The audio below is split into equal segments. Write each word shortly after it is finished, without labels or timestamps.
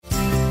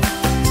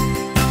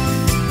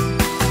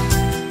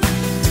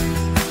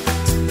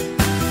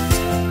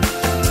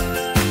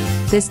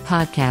This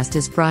podcast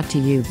is brought to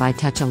you by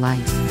Touch a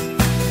Life.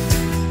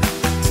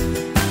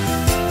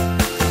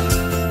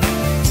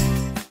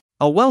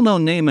 A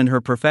well-known name in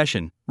her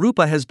profession,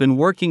 Rupa has been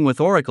working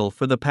with Oracle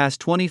for the past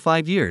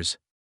 25 years.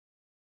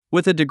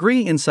 With a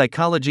degree in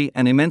psychology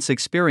and immense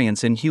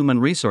experience in human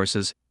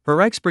resources, her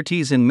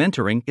expertise in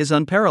mentoring is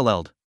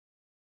unparalleled.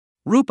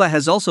 Rupa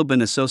has also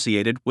been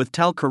associated with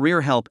TAL Career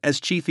Help as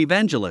Chief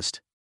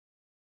Evangelist.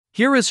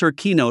 Here is her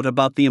keynote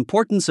about the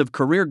importance of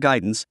career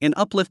guidance in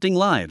uplifting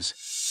lives.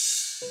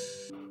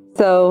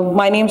 So,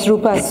 my name's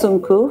Rupa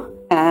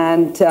Sunku,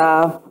 and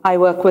I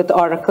work with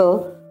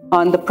Oracle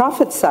on the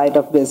profit side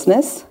of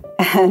business.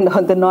 And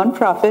on the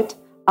nonprofit,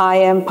 I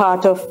am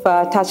part of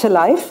Touch a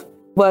Life,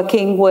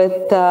 working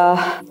with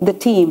the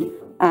team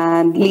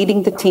and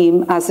leading the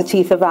team as the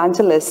Chief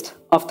Evangelist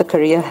of the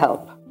Career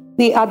Help.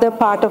 The other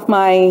part of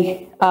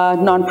my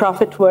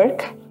nonprofit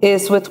work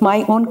is with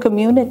my own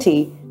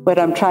community, where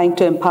I'm trying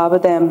to empower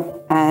them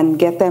and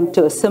get them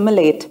to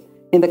assimilate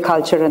in the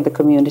culture and the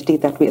community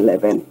that we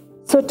live in.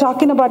 So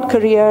talking about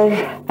career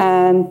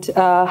and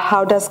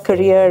how does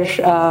career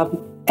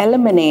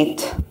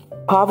eliminate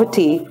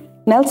poverty,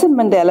 Nelson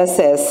Mandela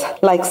says,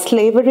 like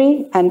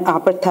slavery and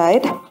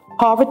apartheid,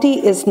 poverty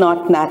is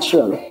not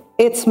natural.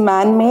 It's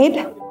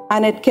man-made,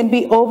 and it can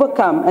be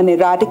overcome and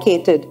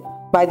eradicated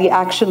by the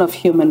action of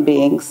human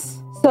beings.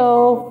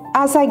 So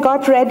as I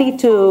got ready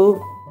to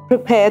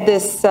prepare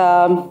this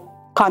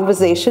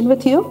conversation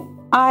with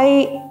you,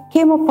 I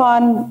came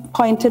upon a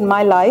point in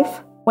my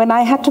life when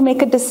I had to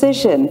make a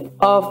decision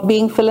of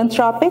being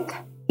philanthropic,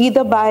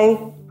 either by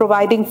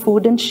providing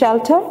food and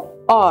shelter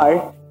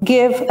or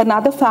give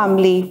another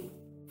family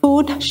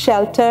food,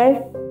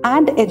 shelter,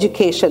 and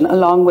education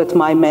along with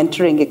my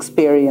mentoring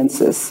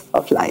experiences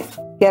of life.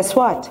 Guess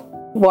what?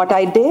 What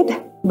I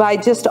did by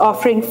just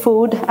offering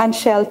food and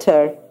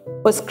shelter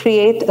was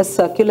create a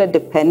circular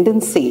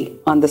dependency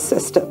on the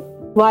system.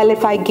 While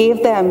if I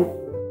gave them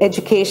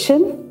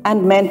education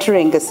and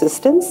mentoring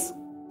assistance,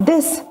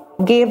 this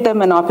gave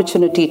them an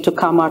opportunity to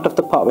come out of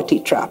the poverty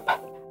trap.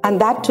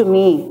 And that to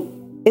me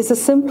is a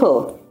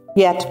simple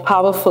yet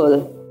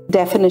powerful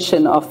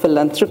definition of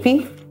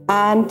philanthropy,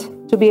 and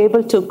to be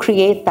able to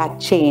create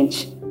that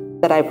change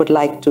that I would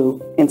like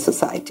to in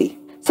society.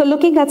 So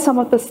looking at some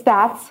of the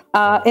stats,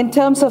 in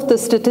terms of the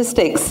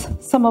statistics,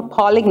 some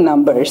appalling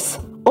numbers.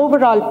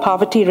 Overall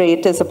poverty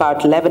rate is about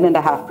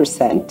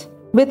 11.5%.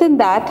 Within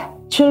that,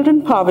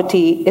 children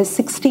poverty is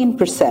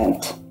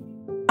 16%.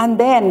 And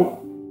then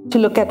to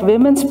look at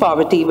women's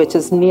poverty, which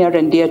is near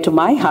and dear to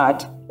my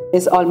heart,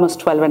 is almost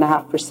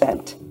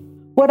 12.5%.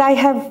 What I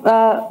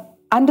have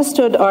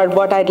understood, or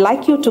what I'd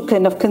like you to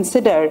kind of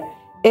consider,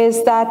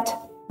 is that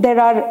there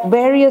are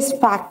various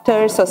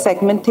factors or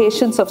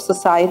segmentations of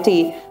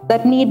society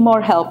that need more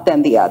help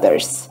than the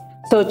others.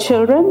 So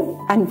children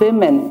and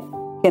women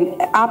can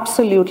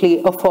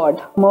absolutely afford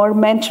more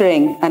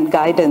mentoring and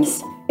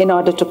guidance in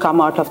order to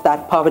come out of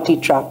that poverty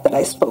trap that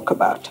I spoke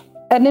about.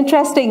 An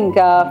interesting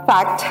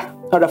fact,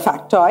 or a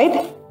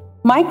factoid,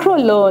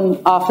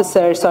 microloan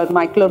officers or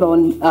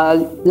microloan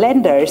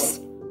lenders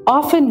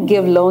often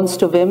give loans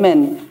to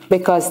women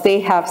because they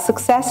have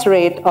success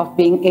rate of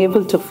being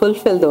able to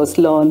fulfill those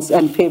loans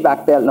and pay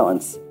back their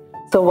loans.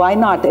 So why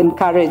not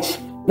encourage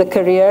the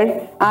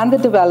career and the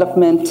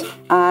development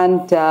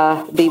and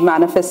the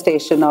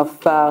manifestation of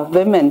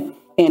women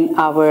in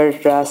our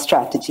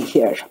strategy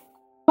here?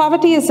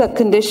 Poverty is a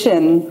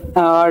condition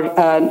or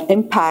an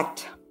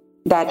impact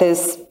that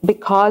is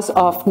because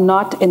of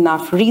not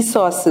enough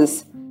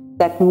resources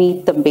that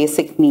meet the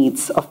basic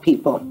needs of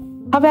people.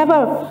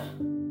 However,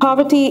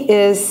 poverty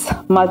is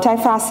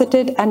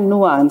multifaceted and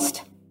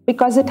nuanced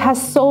because it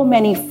has so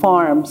many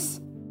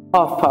forms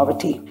of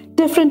poverty.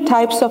 Different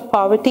types of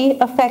poverty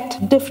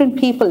affect different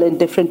people in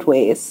different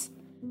ways.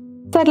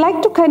 So I'd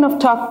like to kind of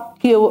talk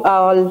you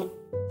all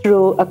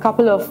through a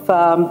couple of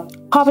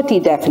poverty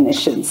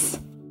definitions.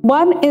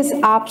 One is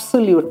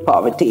absolute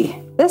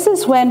poverty. This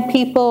is when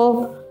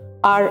people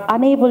are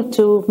unable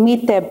to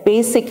meet their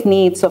basic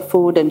needs of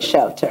food and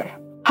shelter.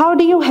 How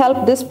do you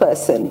help this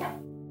person?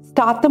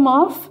 Start them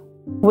off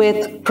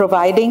with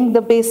providing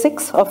the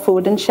basics of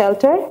food and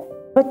shelter,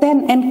 but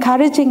then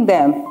encouraging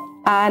them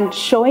and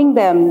showing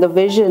them the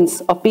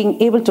visions of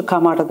being able to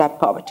come out of that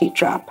poverty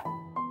trap.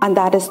 And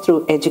that is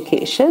through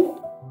education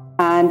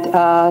and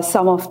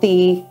some of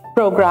the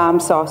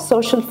programs or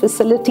social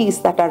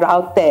facilities that are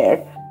out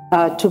there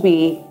to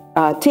be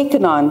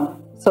taken on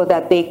so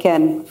that they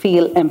can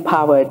feel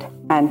empowered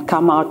and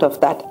come out of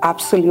that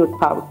absolute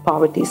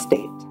poverty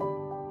state.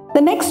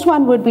 The next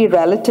one would be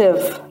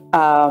relative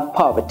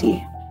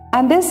poverty.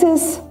 And this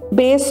is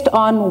based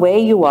on where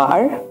you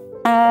are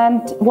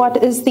and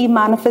what is the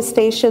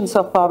manifestations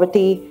of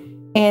poverty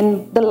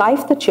in the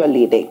life that you're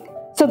leading.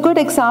 So a good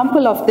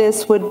example of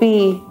this would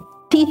be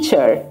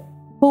teacher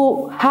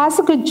who has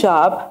a good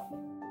job,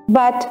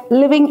 but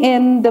living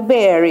in the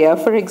Bay Area,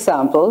 for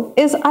example,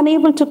 is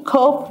unable to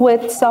cope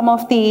with some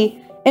of the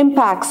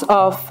impacts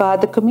of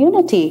the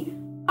community,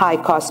 high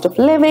cost of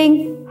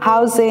living,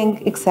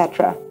 housing,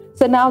 etc.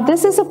 So now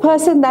this is a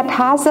person that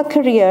has a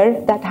career,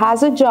 that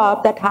has a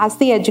job, that has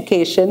the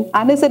education,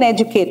 and is an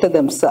educator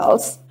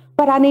themselves,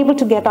 but unable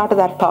to get out of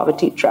that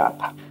poverty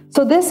trap.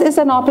 So this is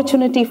an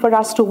opportunity for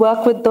us to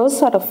work with those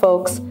sort of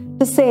folks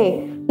to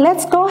say,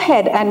 let's go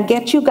ahead and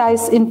get you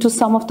guys into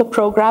some of the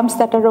programs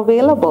that are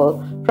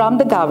available from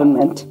the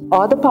government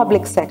or the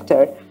public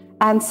sector,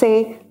 and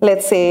say,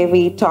 let's say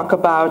we talk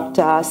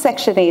about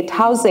Section 8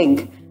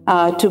 housing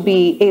to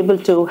be able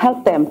to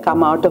help them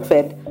come out of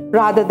it,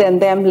 rather than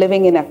them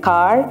living in a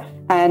car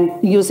and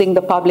using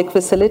the public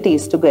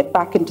facilities to get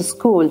back into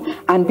school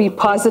and be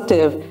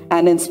positive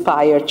and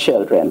inspire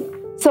children.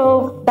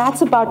 So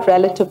that's about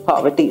relative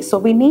poverty. So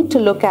we need to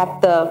look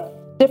at the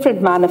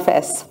different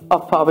manifests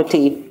of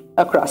poverty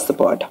across the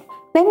board.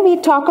 Then we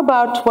talk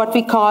about what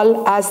we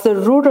call as the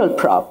rural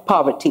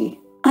poverty.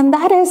 And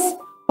that is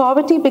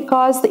poverty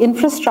because the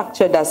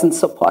infrastructure doesn't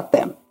support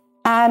them.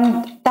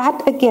 And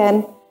that,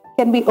 again,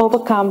 can be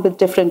overcome with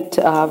different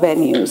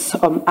avenues.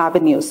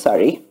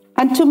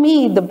 And to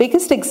me, the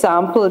biggest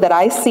example that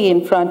I see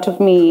in front of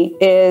me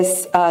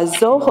is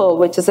Zoho,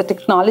 which is a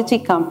technology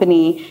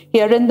company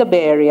here in the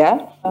Bay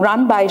Area,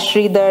 run by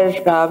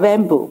Sridhar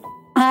Vembu.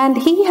 And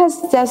he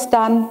has just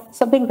done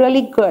something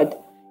really good.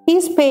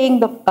 He's paying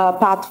the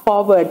path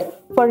forward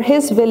for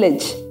his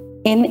village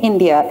in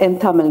India, in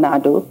Tamil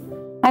Nadu.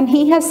 And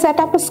he has set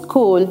up a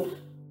school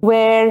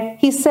where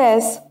he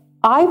says,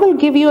 I will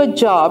give you a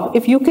job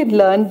if you can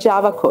learn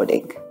Java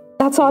coding.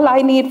 That's all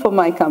I need for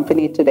my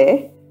company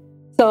today.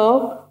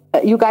 So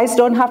you guys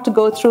don't have to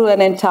go through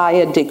an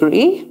entire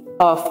degree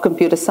of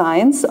computer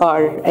science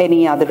or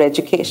any other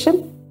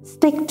education.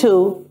 Stick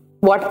to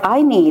what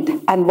I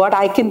need and what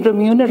I can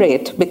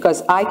remunerate,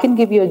 because I can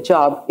give you a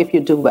job if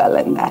you do well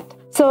in that.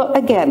 So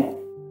again,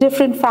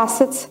 different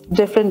facets,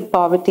 different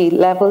poverty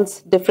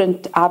levels,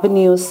 different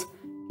avenues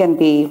can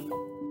be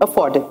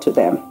afforded to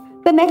them.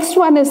 The next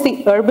one is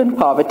the urban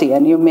poverty.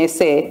 And you may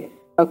say,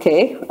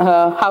 okay,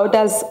 how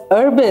does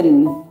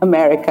urban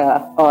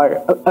America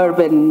or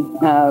urban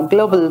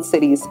global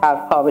cities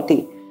have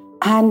poverty?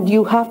 And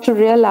you have to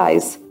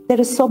realize there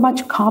is so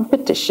much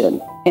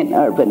competition in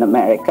urban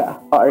America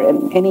or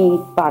in any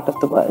part of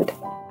the world.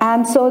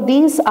 And so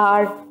these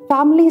are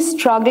families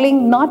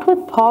struggling not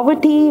with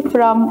poverty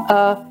from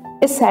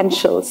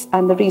essentials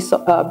and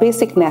the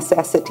basic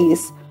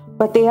necessities,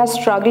 but they are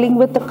struggling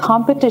with the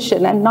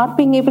competition and not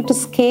being able to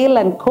scale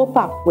and cope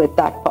up with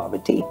that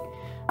poverty.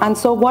 And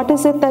so what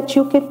is it that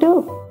you can do?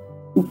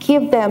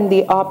 Give them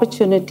the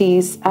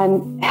opportunities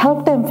and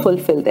help them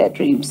fulfill their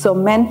dreams. So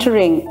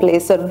mentoring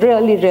plays a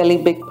really, really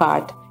big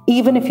part.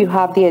 Even if you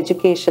have the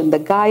education, the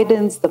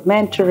guidance, the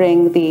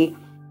mentoring, the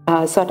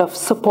sort of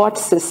support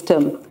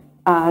system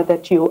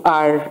that you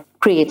are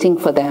creating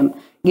for them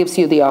gives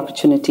you the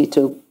opportunity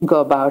to go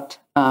about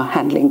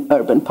handling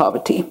urban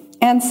poverty.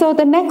 And so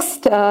the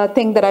next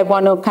thing that I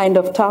want to kind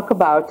of talk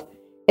about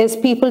is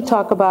people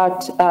talk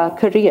about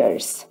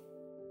careers.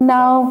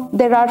 Now,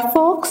 there are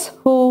folks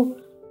who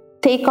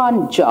take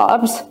on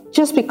jobs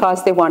just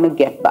because they want to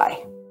get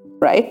by,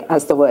 right?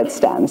 As the word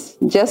stands,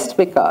 just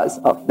because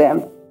of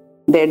their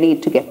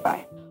need to get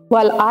by.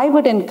 Well, I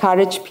would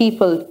encourage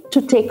people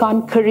to take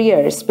on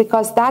careers,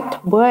 because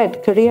that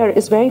word career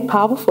is very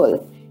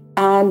powerful.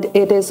 And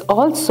it is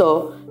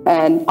also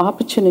an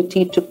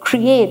opportunity to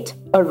create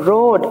a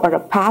road or a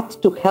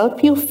path to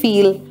help you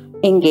feel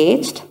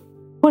engaged,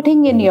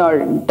 putting in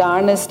your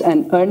darnest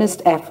and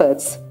earnest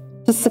efforts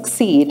to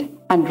succeed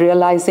and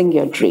realizing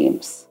your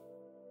dreams.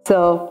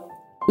 So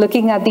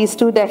looking at these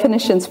two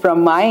definitions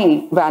from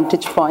my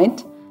vantage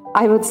point,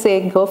 I would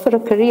say go for a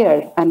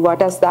career. And what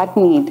does that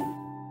need?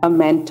 A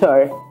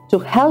mentor to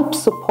help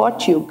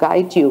support you,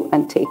 guide you,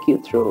 and take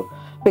you through.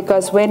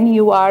 Because when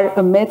you are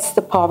amidst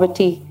the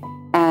poverty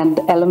and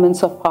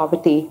elements of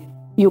poverty,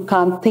 you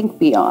can't think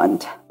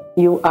beyond.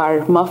 You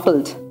are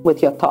muffled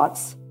with your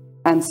thoughts.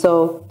 And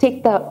so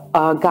take the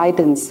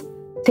guidance,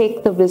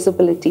 take the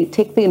visibility,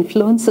 take the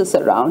influences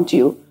around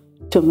you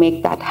to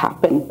make that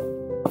happen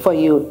for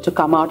you to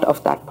come out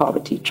of that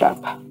poverty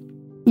trap.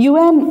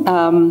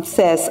 UN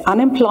says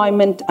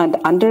unemployment and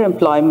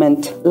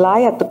underemployment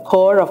lie at the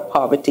core of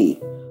poverty.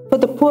 For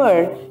the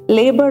poor,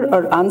 labor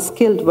or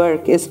unskilled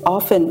work is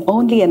often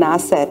only an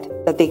asset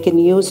that they can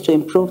use to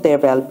improve their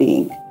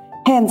well-being.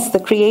 Hence, the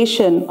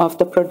creation of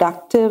the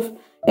productive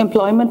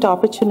employment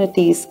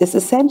opportunities is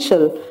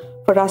essential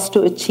for us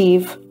to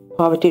achieve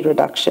poverty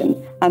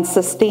reduction and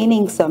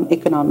sustaining some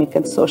economic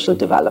and social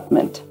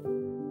development.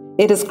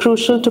 It is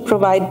crucial to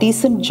provide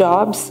decent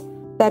jobs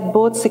that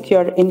both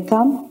secure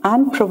income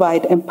and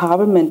provide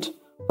empowerment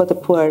for the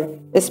poor,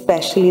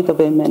 especially the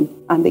women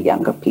and the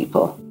younger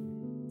people.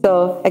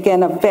 So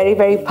again, a very,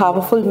 very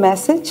powerful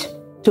message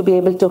to be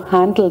able to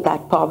handle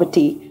that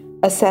poverty,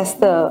 assess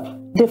the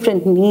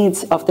different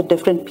needs of the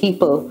different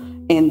people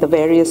in the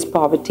various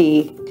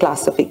poverty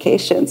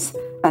classifications,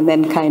 and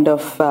then kind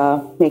of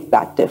make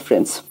that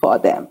difference for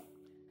them.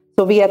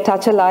 So we at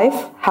Touch a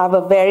Life have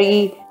a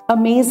very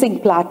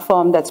amazing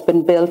platform that's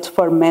been built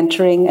for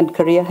mentoring and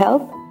career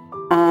help.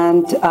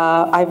 And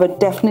I would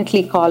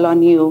definitely call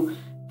on you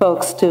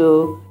folks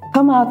to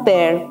come out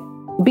there,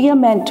 be a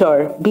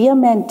mentor, be a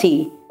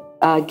mentee,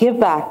 give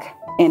back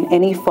in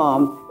any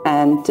form,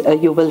 and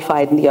you will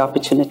find the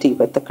opportunity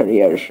with the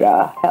career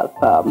help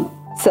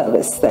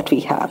service that we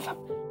have.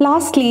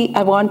 Lastly,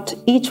 I want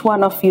each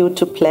one of you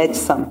to pledge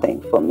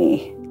something for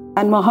me.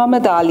 And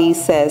Muhammad Ali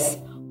says,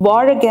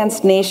 war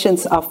against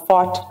nations are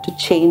fought to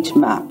change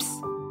maps.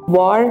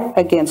 War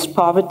against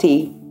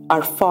poverty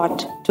are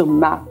fought to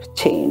map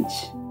change,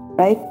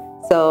 right?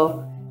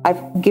 So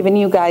I've given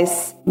you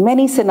guys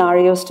many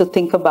scenarios to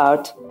think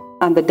about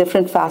and the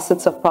different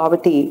facets of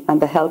poverty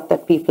and the help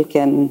that people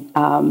can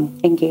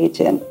engage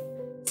in.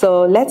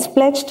 So let's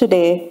pledge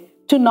today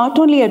to not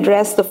only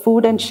address the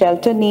food and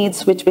shelter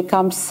needs, which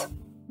becomes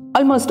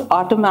almost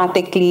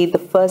automatically the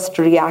first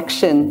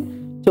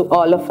reaction to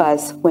all of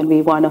us when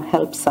we want to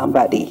help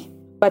somebody,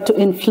 but to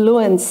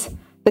influence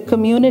the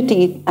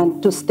community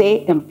and to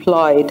stay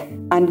employed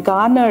and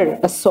garner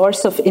a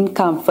source of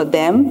income for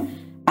them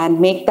and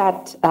make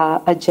that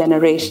a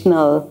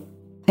generational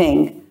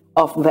thing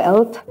of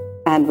wealth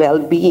and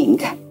well-being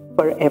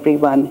for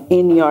everyone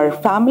in your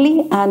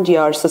family and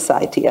your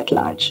society at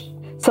large.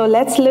 So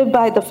let's live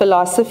by the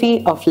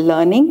philosophy of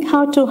learning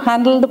how to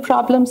handle the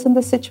problems and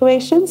the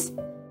situations,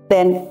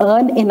 then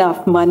earn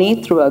enough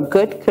money through a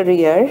good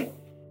career,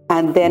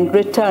 and then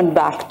return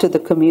back to the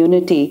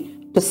community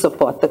to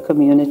support the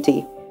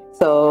community.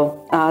 So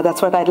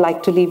that's what I'd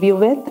like to leave you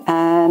with,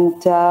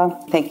 and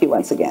thank you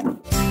once again.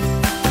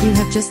 You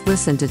have just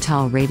listened to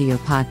Tall Radio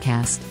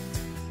Podcast.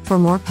 For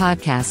more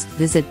podcasts,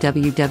 visit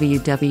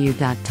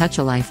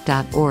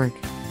www.touchalife.org.